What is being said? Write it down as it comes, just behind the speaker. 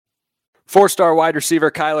Four-star wide receiver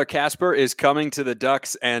Kyler Kasper is coming to the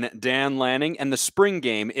Ducks and Dan Lanning, and the spring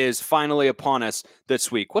game is finally upon us this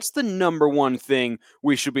week. What's the number one thing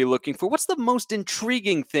we should be looking for? What's the most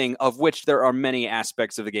intriguing thing, of which there are many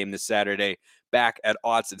aspects of the game this Saturday back at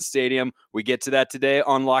Autzen Stadium? We get to that today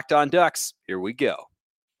on Locked On Ducks. Here we go.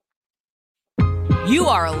 You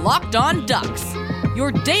are Locked On Ducks,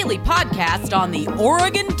 your daily podcast on the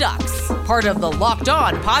Oregon Ducks, part of the Locked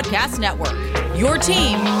On Podcast Network, your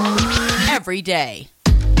team every day.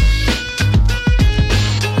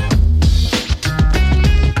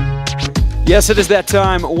 Yes, it is that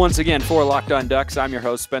time once again for Locked On Ducks. I'm your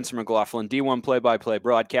host, Spencer McLaughlin, D1 play-by-play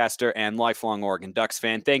broadcaster and lifelong Oregon Ducks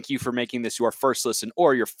fan. Thank you for making this your first listen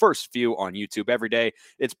or your first view on YouTube every day.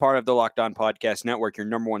 It's part of the Locked On Podcast Network, your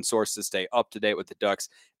number one source to stay up to date with the Ducks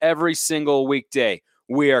every single weekday.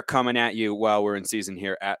 We are coming at you while we're in season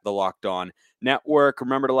here at the Locked On Network.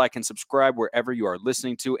 Remember to like and subscribe wherever you are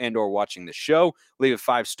listening to and or watching the show. Leave a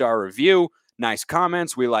 5-star review. Nice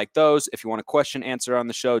comments. We like those. If you want a question answered on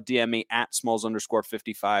the show, DM me at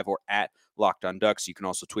Smalls_55 or at Locked On Ducks. You can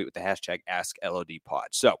also tweet with the hashtag AskLODPod.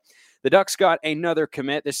 So the Ducks got another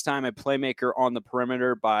commit, this time a playmaker on the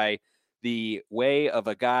perimeter by the way of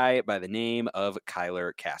a guy by the name of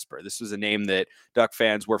Kyler Kasper. This was a name that Duck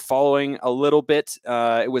fans were following a little bit.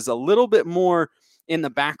 It was a little bit more in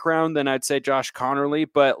the background than I'd say Josh Connerly,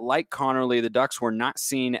 but like Connerly, the Ducks were not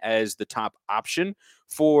seen as the top option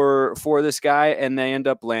for this guy, and they end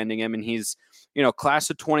up landing him, and he's, class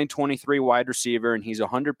of 2023 wide receiver, and he's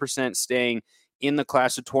 100% staying in the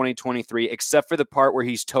class of 2023, except for the part where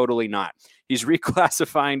he's totally not. He's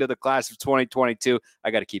reclassifying to the class of 2022.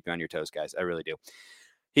 I got to keep you on your toes, guys. I really do.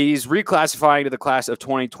 He's reclassifying to the class of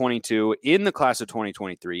 2022. In the class of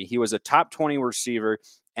 2023, he was a top 20 receiver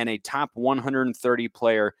and a top 130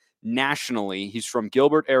 player nationally. He's from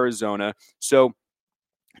Gilbert, Arizona. So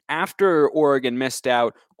after Oregon missed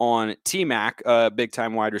out on T-Mac, a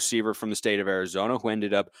big-time wide receiver from the state of Arizona, who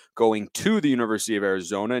ended up going to the University of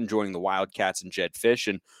Arizona and joining the Wildcats and Jed Fish,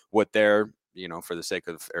 and what they're, for the sake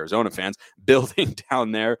of Arizona fans, building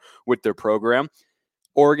down there with their program,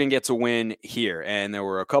 Oregon gets a win here. And there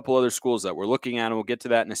were a couple other schools that we're looking at, and we'll get to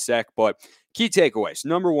that in a sec. But key takeaways.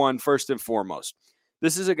 Number one, first and foremost,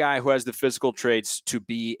 this is a guy who has the physical traits to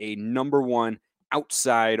be a number one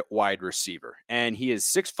outside wide receiver. And he is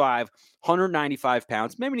 6'5", 195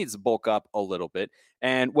 pounds, maybe needs to bulk up a little bit.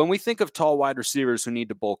 And when we think of tall wide receivers who need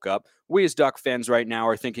to bulk up, we as Duck fans right now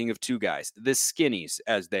are thinking of two guys, the skinnies,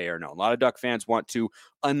 as they are known. A lot of Duck fans want to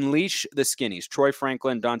unleash the skinnies. Troy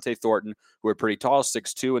Franklin, Dante Thornton, who are pretty tall,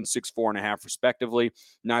 6'2" and 6'4.5" respectively.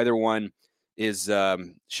 Neither one is,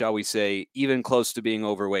 shall we say, even close to being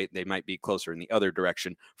overweight. They might be closer in the other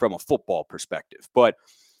direction from a football perspective. But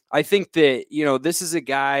I think that, this is a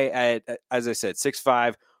guy at, as I said,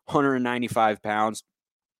 6'5", 195 pounds.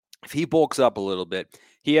 If he bulks up a little bit,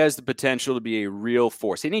 he has the potential to be a real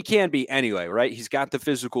force. And he can be anyway, right? He's got the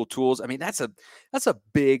physical tools. I mean, that's a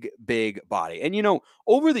big, big body. And,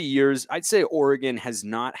 over the years, I'd say Oregon has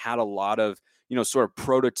not had a lot of, sort of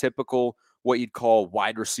prototypical what you'd call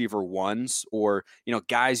wide receiver ones, or,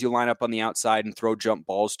 guys you line up on the outside and throw jump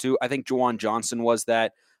balls to. I think Juwan Johnson was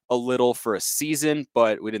that a little for a season,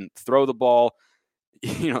 but we didn't throw the ball,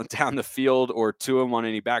 down the field or to him on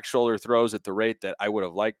any back shoulder throws at the rate that I would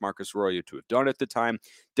have liked Marcus Arroyo to have done at the time.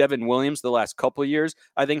 Devin Williams, the last couple of years,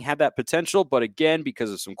 I think had that potential, but again,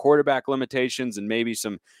 because of some quarterback limitations and maybe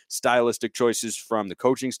some stylistic choices from the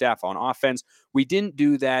coaching staff on offense, we didn't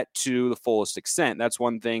do that to the fullest extent. That's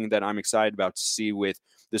one thing that I'm excited about to see with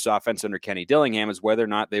this offense under Kenny Dillingham, is whether or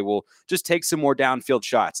not they will just take some more downfield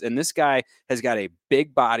shots. And this guy has got a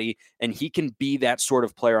big body, and he can be that sort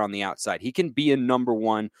of player on the outside. He can be a number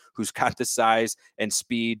one who's got the size and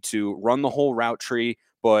speed to run the whole route tree,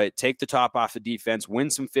 but take the top off the defense, win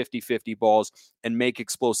some 50-50 balls, and make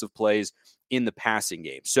explosive plays in the passing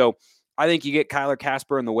game. So I think you get Kyler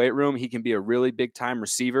Kasper in the weight room. He can be a really big-time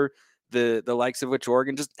receiver, the likes of which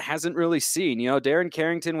Oregon just hasn't really seen. Darren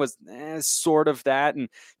Carrington was sort of that, and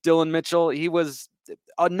Dylan Mitchell, he was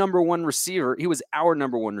a number one receiver. He was our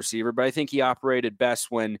number one receiver, but I think he operated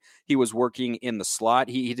best when he was working in the slot.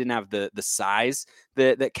 He didn't have the size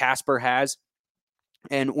that Kasper has.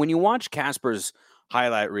 And when you watch Kasper's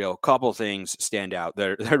highlight reel, a couple things stand out.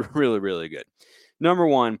 They're really, really good. Number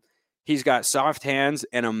one, he's got soft hands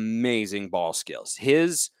and amazing ball skills.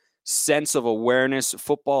 His sense of awareness,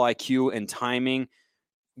 football IQ, and timing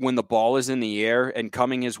when the ball is in the air and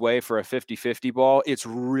coming his way for a 50-50 ball, it's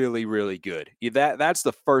really, really good. That's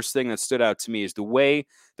the first thing that stood out to me is the way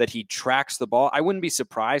that he tracks the ball. I wouldn't be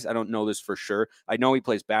surprised. I don't know this for sure. I know he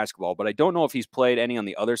plays basketball, but I don't know if he's played any on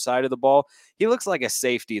the other side of the ball. He looks like a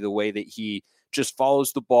safety the way that he just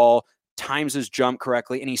follows the ball, times his jump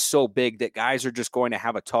correctly, and he's so big that guys are just going to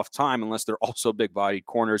have a tough time unless they're also big-bodied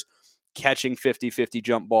corners catching 50-50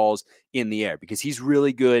 jump balls in the air because he's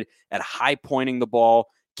really good at high pointing the ball,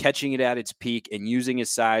 catching it at its peak, and using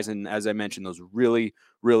his size. And as I mentioned, those really,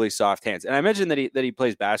 really soft hands. And I mentioned that he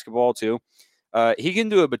plays basketball too. He can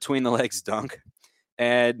do a between the legs dunk.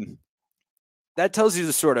 And that tells you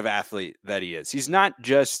the sort of athlete that he is. He's not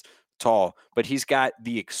just tall, but he's got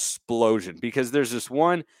the explosion because there's this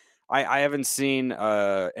one. I haven't seen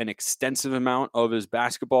an extensive amount of his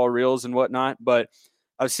basketball reels and whatnot, but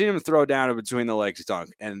I've seen him throw down a between the legs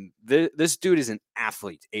dunk. And this dude is an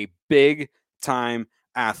athlete, a big time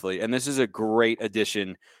athlete. And this is a great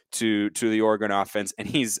addition to the Oregon offense. And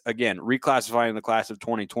he's, again, reclassifying the class of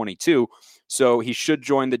 2022. So he should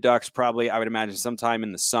join the Ducks probably, I would imagine, sometime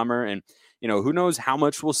in the summer. And, who knows how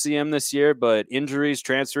much we'll see him this year, but injuries,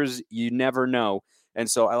 transfers, you never know. And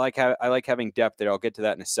so I like having depth there. I'll get to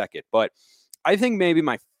that in a second. But I think maybe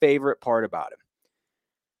my favorite part about him,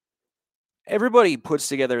 everybody puts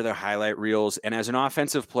together their highlight reels, and as an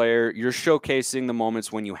offensive player, you're showcasing the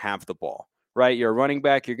moments when you have the ball, right? You're a running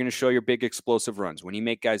back, you're going to show your big explosive runs when you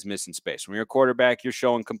make guys miss in space. When you're a quarterback, you're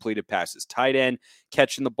showing completed passes. Tight end,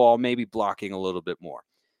 catching the ball, maybe blocking a little bit more.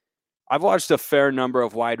 I've watched a fair number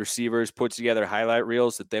of wide receivers put together highlight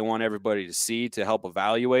reels that they want everybody to see to help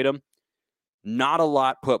evaluate them. Not a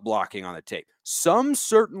lot put blocking on the tape. Some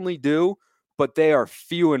certainly do, but they are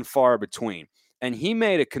few and far between. And he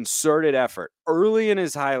made a concerted effort early in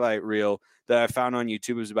his highlight reel that I found on YouTube.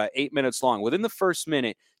 It was about 8 minutes long. Within the first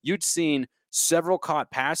minute, you'd seen several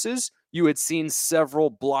caught passes. You had seen several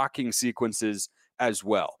blocking sequences as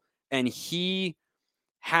well. And he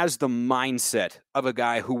has the mindset of a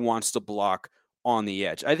guy who wants to block on the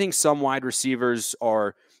edge. I think some wide receivers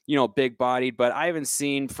are, big bodied, but I haven't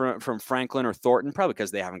seen from Franklin or Thornton, probably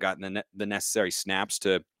because they haven't gotten the necessary snaps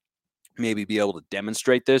to maybe be able to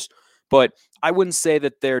demonstrate this. But I wouldn't say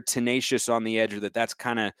that they're tenacious on the edge or that's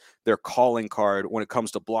kind of their calling card when it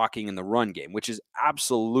comes to blocking in the run game, which is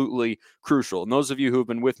absolutely crucial. And those of you who have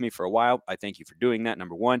been with me for a while, I thank you for doing that,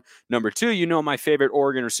 number one. Number two, my favorite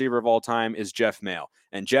Oregon receiver of all time is Jeff Mail.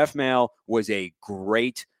 And Jeff Mail was a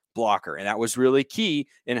great blocker. And that was really key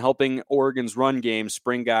in helping Oregon's run game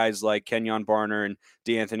spring guys like Kenyon Barner and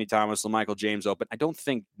DeAnthony Thomas, LaMichael James open. I don't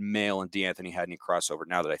think Mail and DeAnthony had any crossover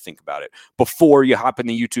now that I think about it before you hop in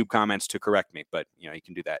the YouTube comments to correct me, but you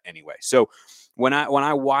can do that anyway. So when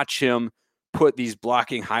I watch him put these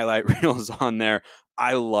blocking highlight reels on there,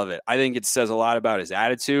 I love it. I think it says a lot about his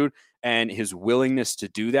attitude and his willingness to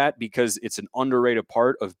do that because it's an underrated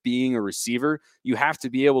part of being a receiver. You have to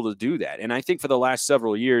be able to do that. And I think for the last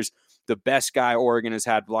several years, the best guy Oregon has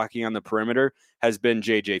had blocking on the perimeter has been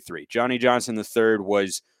JJ3. Johnny Johnson III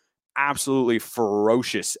was absolutely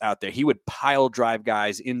ferocious out there. He would pile drive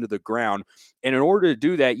guys into the ground. And in order to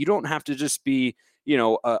do that, you don't have to just be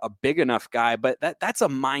a big enough guy, but that's a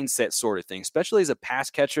mindset sort of thing, especially as a pass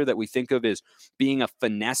catcher that we think of as being a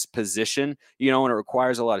finesse position, and it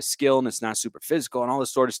requires a lot of skill and it's not super physical and all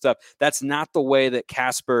this sort of stuff. That's not the way that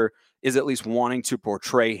Kasper is at least wanting to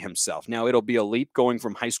portray himself. Now, it'll be a leap going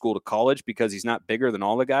from high school to college because he's not bigger than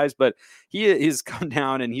all the guys, but he has come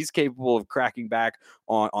down and he's capable of cracking back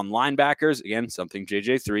on linebackers. Again, something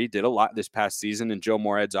JJ3 did a lot this past season in Joe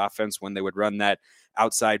Moorhead's offense when they would run that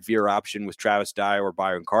outside veer option with Travis Dye or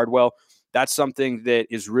Byron Cardwell. That's something that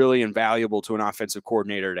is really invaluable to an offensive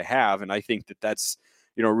coordinator to have. And I think that's,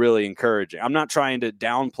 really encouraging. I'm not trying to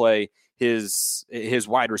downplay his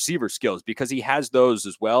wide receiver skills because he has those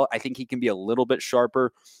as well. I think he can be a little bit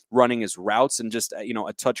sharper running his routes and just,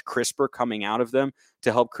 a touch crisper coming out of them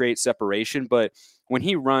to help create separation. But when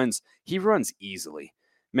he runs easily,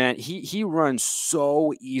 man, he runs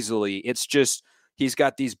so easily. It's just, he's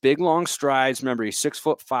got these big, long strides. Remember, he's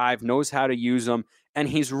 6'5", knows how to use them, and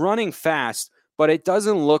he's running fast, but it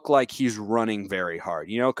doesn't look like he's running very hard,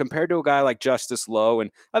 compared to a guy like Justice Lowe. And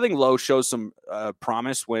I think Lowe shows some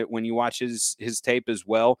promise when you watch his tape as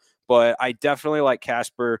well. But I definitely like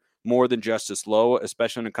Kasper more than Justice Lowe,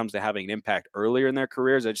 especially when it comes to having an impact earlier in their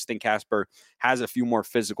careers. I just think Kasper has a few more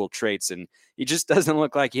physical traits, and he just doesn't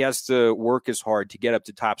look like he has to work as hard to get up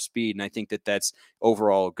to top speed. And I think that's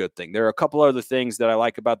overall a good thing. There are a couple other things that I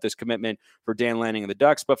like about this commitment for Dan Lanning and the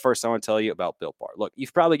Ducks, but first I want to tell you about Built Bar. Look,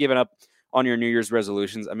 you've probably given up on your New Year's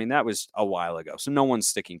resolutions. I mean, that was a while ago, so no one's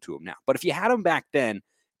sticking to them now. But if you had them back then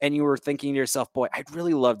and you were thinking to yourself, boy, I'd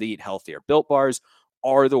really love to eat healthier. Built Bars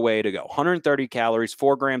are the way to go. 130 calories,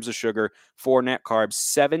 4 grams of sugar, 4 net carbs,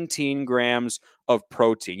 17 grams of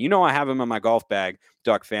protein. You know, I have them in my golf bag,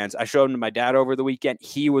 Duck fans. I showed them to my dad over the weekend.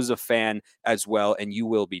 He was a fan as well, and you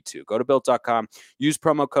will be too. Go to built.com, use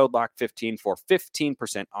promo code LOCK15 for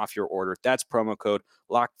 15% off your order. That's promo code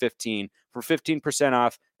LOCK15 for 15%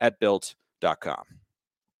 off at built.com.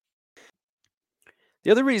 The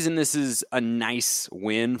other reason this is a nice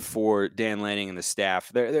win for Dan Lanning and the staff,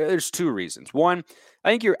 there's 2 reasons. One, I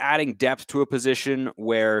think you're adding depth to a position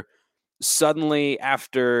where suddenly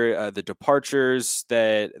after the departures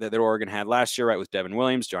that Oregon had last year, right, with Devin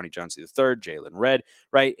Williams, Johnny Johnson III, Jalen Redd,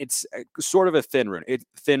 right, it's sort of a thin room.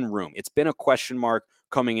 It's been a question mark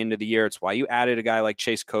coming into the year. It's why you added a guy like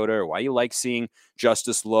Chase Cota, or why you like seeing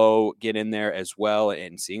Justice Lowe get in there as well,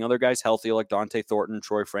 and seeing other guys healthy like Dante Thornton,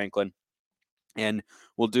 Troy Franklin. And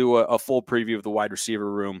we'll do a full preview of the wide receiver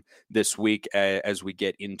room this week as we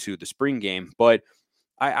get into the spring game. But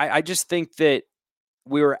I just think that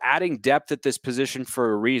we were adding depth at this position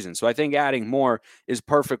for a reason. So I think adding more is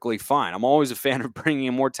perfectly fine. I'm always a fan of bringing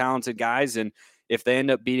in more talented guys. And if they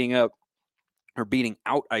end up beating out,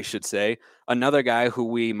 I should say, another guy who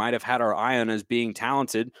we might have had our eye on as being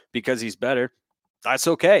talented because he's better, that's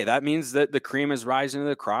okay. That means that the cream is rising to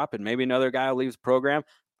the crop and maybe another guy will leave the program.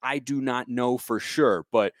 I do not know for sure,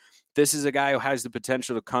 but this is a guy who has the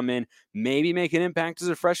potential to come in, maybe make an impact as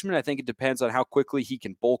a freshman. I think it depends on how quickly he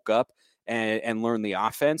can bulk up and learn the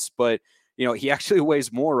offense. But, you know, he actually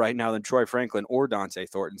weighs more right now than Troy Franklin or Dante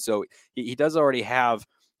Thornton. So he does already have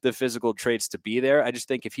the physical traits to be there. I just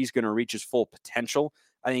think if he's going to reach his full potential,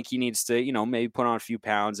 I think he needs to, you know, maybe put on a few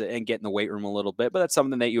pounds and get in the weight room a little bit. But that's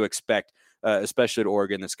something that you expect, especially at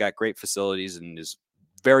Oregon, that's got great facilities and is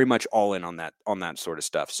very much all in on that sort of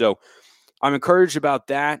stuff. So I'm encouraged about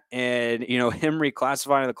that. And, you know, him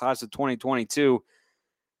reclassifying the class of 2022,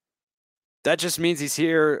 that just means he's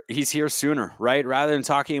here sooner, right? Rather than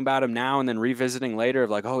talking about him now and then revisiting later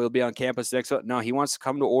of like, oh, he'll be on campus next. No, he wants to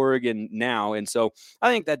come to Oregon now. And so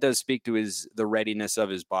I think that does speak to the readiness of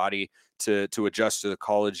his body to adjust to the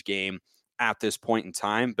college game at this point in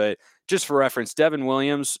time. But just for reference, Devin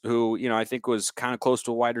Williams, who, you know, I think was kind of close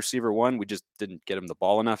to a wide receiver 1. We just didn't get him the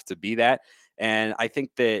ball enough to be that. And I think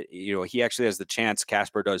that, you know, he actually has the chance,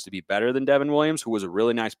 Kasper does, to be better than Devin Williams, who was a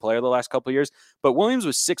really nice player the last couple of years. But Williams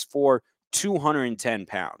was 6'4", 210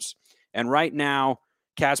 pounds. And right now,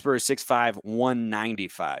 Kasper is 6'5",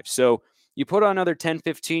 195. So you put on another 10,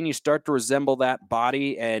 15, you start to resemble that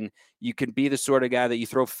body, and you can be the sort of guy that you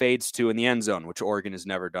throw fades to in the end zone, which Oregon has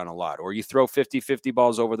never done a lot. Or you throw 50-50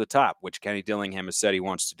 balls over the top, which Kenny Dillingham has said he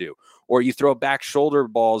wants to do. Or you throw back shoulder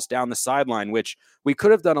balls down the sideline, which we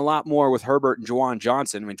could have done a lot more with Herbert and Juwan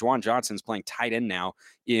Johnson. I mean, Juwan Johnson's playing tight end now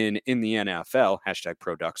in the NFL,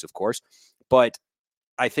 #ProDucks, of course. But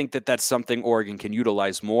I think that that's something Oregon can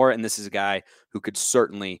utilize more, and this is a guy who could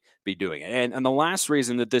certainly be doing it. And the last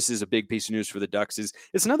reason that this is a big piece of news for the Ducks is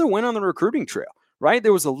it's another win on the recruiting trail, right?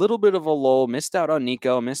 There was a little bit of a lull, missed out on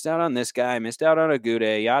Nico, missed out on this guy, missed out on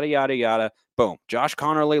Agude, yada, yada, yada. Boom. Josh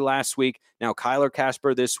Connerly last week, now Kyler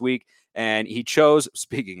Kasper this week, and he chose,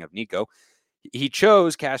 speaking of Nico,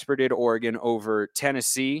 Kasper did Oregon over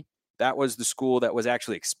Tennessee. That was the school that was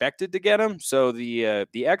actually expected to get him. So the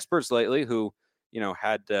experts lately who, you know,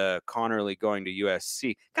 had Connerly going to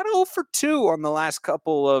USC, kind of 0 for 2 on the last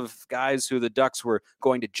couple of guys who the Ducks were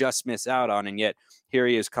going to just miss out on. And yet here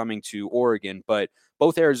he is coming to Oregon. But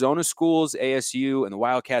both Arizona schools, ASU and the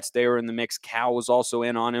Wildcats, they were in the mix. Cal was also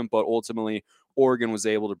in on him, but ultimately Oregon was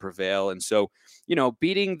able to prevail. And so, you know,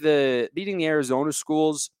 beating the Arizona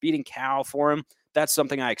schools, beating Cal for him, that's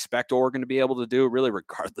something I expect Oregon to be able to do, really,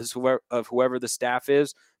 regardless of whoever the staff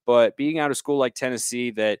is. But being out of school like Tennessee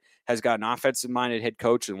that has got an offensive-minded head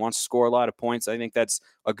coach and wants to score a lot of points, I think that's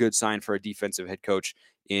a good sign for a defensive head coach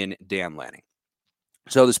in Dan Lanning.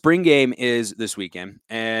 So the spring game is this weekend.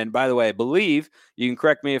 And by the way, I believe, you can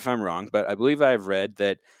correct me if I'm wrong, but I believe I've read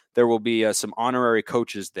that there will be some honorary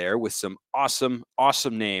coaches there with some awesome,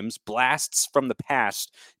 awesome names, blasts from the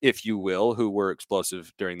past, if you will, who were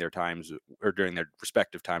explosive during their times or during their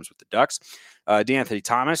respective times with the Ducks. DeAnthony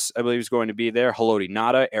Thomas, I believe, is going to be there. Haloti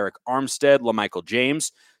Nada, Eric Armstead, LaMichael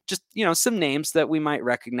James. Just, you know, some names that we might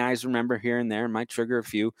recognize, remember here and there, might trigger a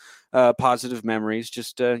few positive memories.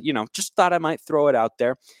 Just, you know, just thought I might throw it out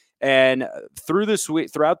there. And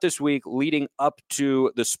throughout this week, leading up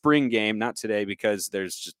to the spring game, not today because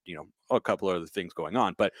there's just, a couple other things going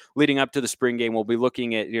on, but leading up to the spring game, we'll be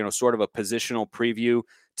looking at, sort of a positional preview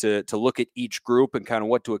to look at each group and kind of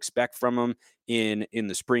what to expect from them in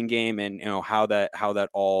the spring game, and how that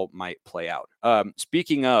all might play out.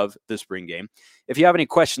 Speaking of the spring game, if you have any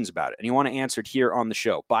questions about it and you want to answer it here on the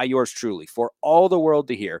show by yours truly for all the world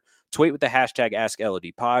to hear, tweet with the hashtag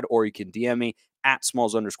AskLODPod, or you can DM me at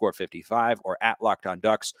Smalls_55 or at Locked On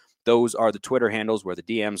Ducks. Those are the Twitter handles where the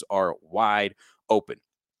DMs are wide open.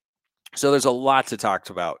 So there's a lot to talk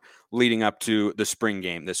about leading up to the spring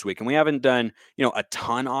game this week. And we haven't done, a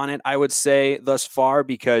ton on it, I would say, thus far,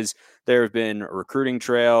 because there have been recruiting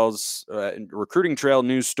trail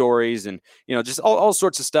news stories, and, just all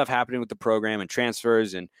sorts of stuff happening with the program and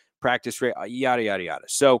transfers and practice rate, yada, yada, yada.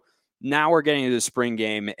 So now we're getting to the spring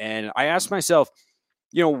game. And I asked myself,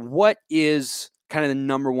 what is kind of the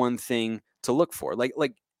number one thing to look for? Like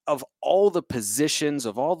of all the positions,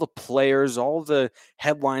 of all the players, all the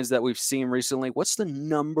headlines that we've seen recently, what's the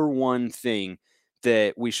number one thing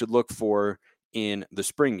that we should look for in the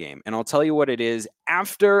spring game? And I'll tell you what it is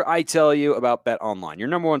after I tell you about Bet Online, your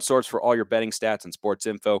number one source for all your betting stats and sports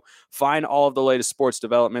info. Find all of the latest sports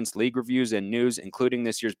developments, league reviews, and news, including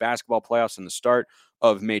this year's basketball playoffs and the start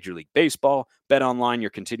of Major League Baseball. Bet Online, your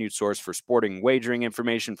continued source for sporting wagering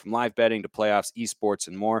information, from live betting to playoffs, esports,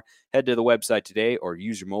 and more. Head to the website today or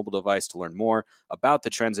use your mobile device to learn more about the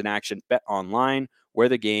trends in action. Bet Online, where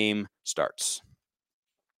the game starts.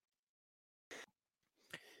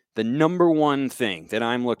 The number one thing that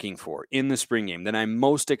I'm looking for in the spring game, that I'm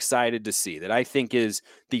most excited to see, that I think is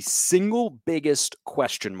the single biggest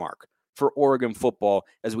question mark for Oregon football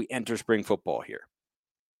as we enter spring football here,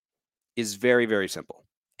 is very, very simple.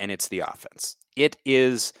 And it's the offense. It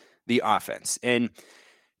is the offense. And,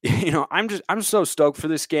 I'm so stoked for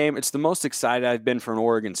this game. It's the most excited I've been for an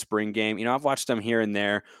Oregon spring game. I've watched them here and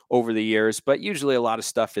there over the years, but usually a lot of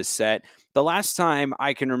stuff is set. The last time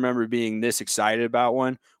I can remember being this excited about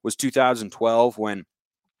one was 2012, when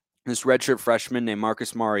this redshirt freshman named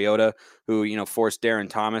Marcus Mariota, who, forced Darren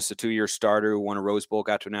Thomas, a 2-year starter who won a Rose Bowl,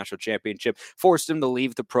 got to a national championship, forced him to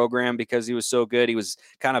leave the program because he was so good. He was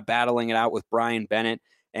kind of battling it out with Brian Bennett.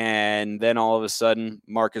 And then all of a sudden,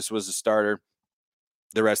 Marcus was a starter.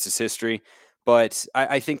 The rest is history. But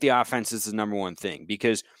I think the offense is the number one thing,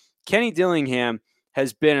 because Kenny Dillingham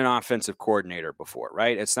has been an offensive coordinator before,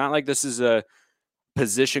 right? It's not like this is a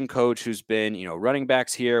position coach who's been, running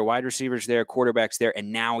backs here, wide receivers there, quarterbacks there,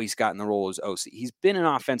 and now he's gotten the role as OC. He's been an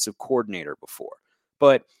offensive coordinator before.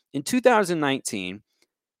 But in 2019,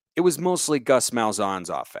 it was mostly Gus Malzahn's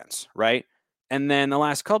offense, right? And then the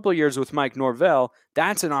last couple of years with Mike Norvell,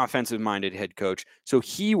 that's an offensive-minded head coach. So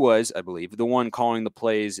he was, I believe, the one calling the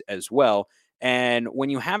plays as well. And when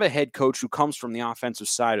you have a head coach who comes from the offensive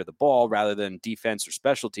side of the ball rather than defense or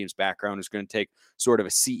special teams background, who's going to take sort of a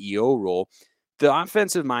CEO role, the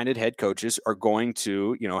offensive-minded head coaches are going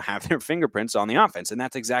to, have their fingerprints on the offense. And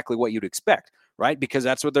that's exactly what you'd expect, right? Because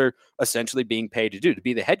that's what they're essentially being paid to do, to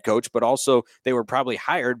be the head coach. But also they were probably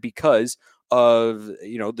hired because of,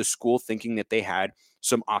 the school thinking that they had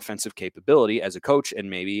some offensive capability as a coach and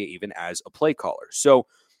maybe even as a play caller. So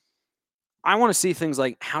I want to see things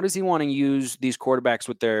like, how does he want to use these quarterbacks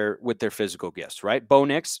with their physical gifts, right? Bo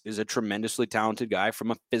Nix is a tremendously talented guy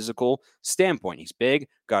from a physical standpoint. He's big,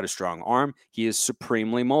 got a strong arm. He is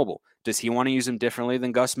supremely mobile. Does he want to use him differently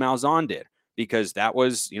than Gus Malzahn did? Because that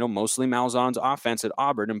was, mostly Malzahn's offense at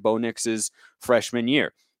Auburn in Bo Nix's freshman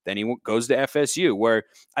year. Then he goes to FSU, where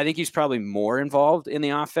I think he's probably more involved in the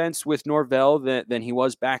offense with Norvell than he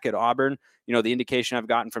was back at Auburn. The indication I've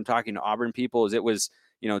gotten from talking to Auburn people is it was,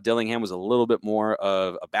 Dillingham was a little bit more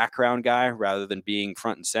of a background guy rather than being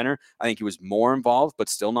front and center. I think he was more involved, but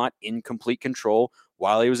still not in complete control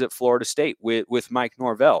while he was at Florida State with Mike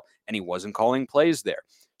Norvell, and he wasn't calling plays there.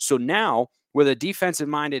 So now, with a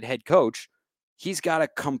defensive-minded head coach, he's got a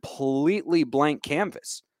completely blank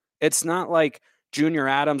canvas. It's not like Junior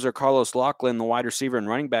Adams or Carlos Loughlin, the wide receiver and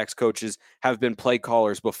running backs coaches, have been play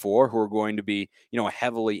callers before who are going to be,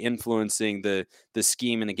 heavily influencing the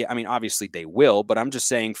scheme and the game. I mean, obviously they will, but I'm just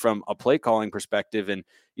saying from a play calling perspective and,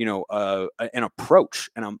 an approach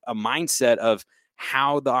and a mindset of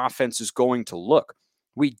how the offense is going to look.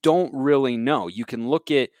 We don't really know. You can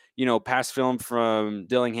look at, past film from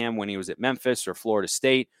Dillingham when he was at Memphis or Florida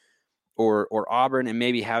State, or Auburn, and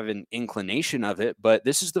maybe have an inclination of it. But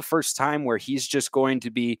this is the first time where he's just going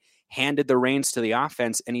to be handed the reins to the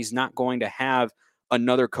offense, and he's not going to have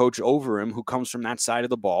another coach over him who comes from that side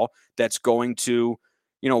of the ball that's going to,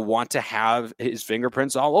 want to have his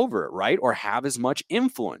fingerprints all over it, right? Or have as much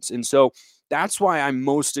influence. And so that's why I'm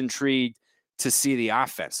most intrigued to see the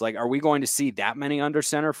offense. Like, are we going to see that many under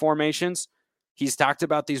center formations? He's talked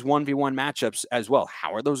about these 1v1 matchups as well.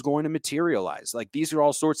 How are those going to materialize? Like, these are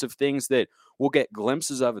all sorts of things that we'll get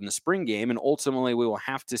glimpses of in the spring game, and ultimately we will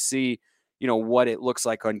have to see, what it looks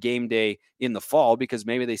like on game day in the fall, because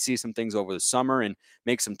maybe they see some things over the summer and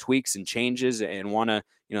make some tweaks and changes and want to,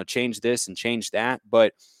 change this and change that.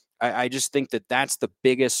 But I just think that that's the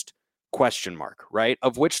biggest question mark, right?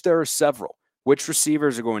 Of which there are several. Which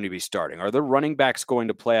receivers are going to be starting? Are the running backs going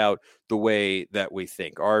to play out the way that we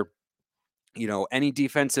think? Are any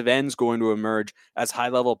defensive ends going to emerge as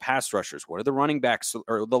high-level pass rushers? What do the running backs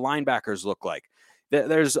or the linebackers look like?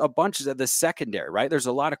 There's a bunch of the secondary, right? There's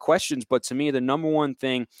a lot of questions, but to me, the number one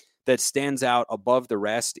thing that stands out above the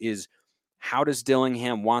rest is, how does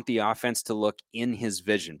Dillingham want the offense to look in his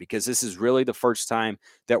vision? Because this is really the first time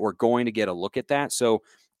that we're going to get a look at that. So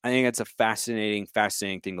I think it's a fascinating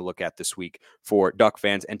thing to look at this week for Duck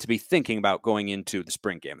fans and to be thinking about going into the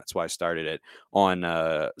spring game. That's why I started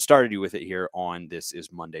you with it here on This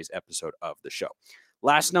Is Monday's episode of the show.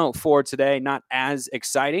 Last note for today, not as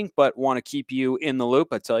exciting, but want to keep you in the loop.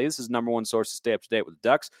 I tell you, this is number one source to stay up to date with the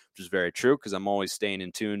Ducks, which is very true because I'm always staying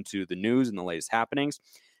in tune to the news and the latest happenings.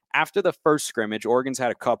 After the first scrimmage, Oregon's had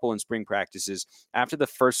a couple in spring practices. After the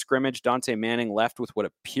first scrimmage, Dante Manning left with what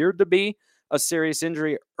appeared to be a serious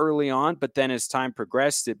injury early on, but then as time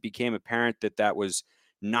progressed, it became apparent that that was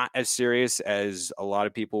not as serious as a lot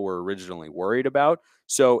of people were originally worried about.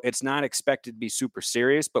 So it's not expected to be super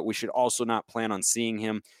serious, but we should also not plan on seeing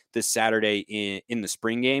him this Saturday in the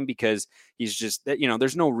spring game, because he's just,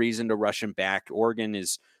 there's no reason to rush him back. Oregon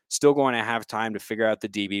is still going to have time to figure out the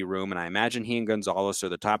DB room, and I imagine he and Gonzalez are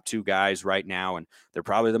the top two guys right now, and they're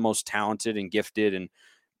probably the most talented and gifted and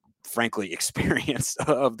frankly experienced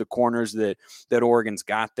of the corners that Oregon's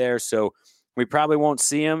got there. So we probably won't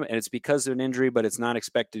see him, and it's because of an injury, but it's not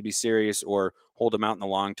expected to be serious or hold him out in the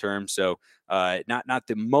long term. So not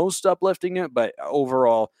the most uplifting, but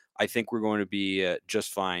overall, I think we're going to be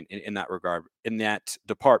just fine in that regard, in that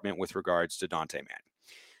department with regards to Dante Manning.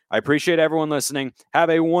 I appreciate everyone listening. Have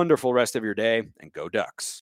a wonderful rest of your day, and go Ducks.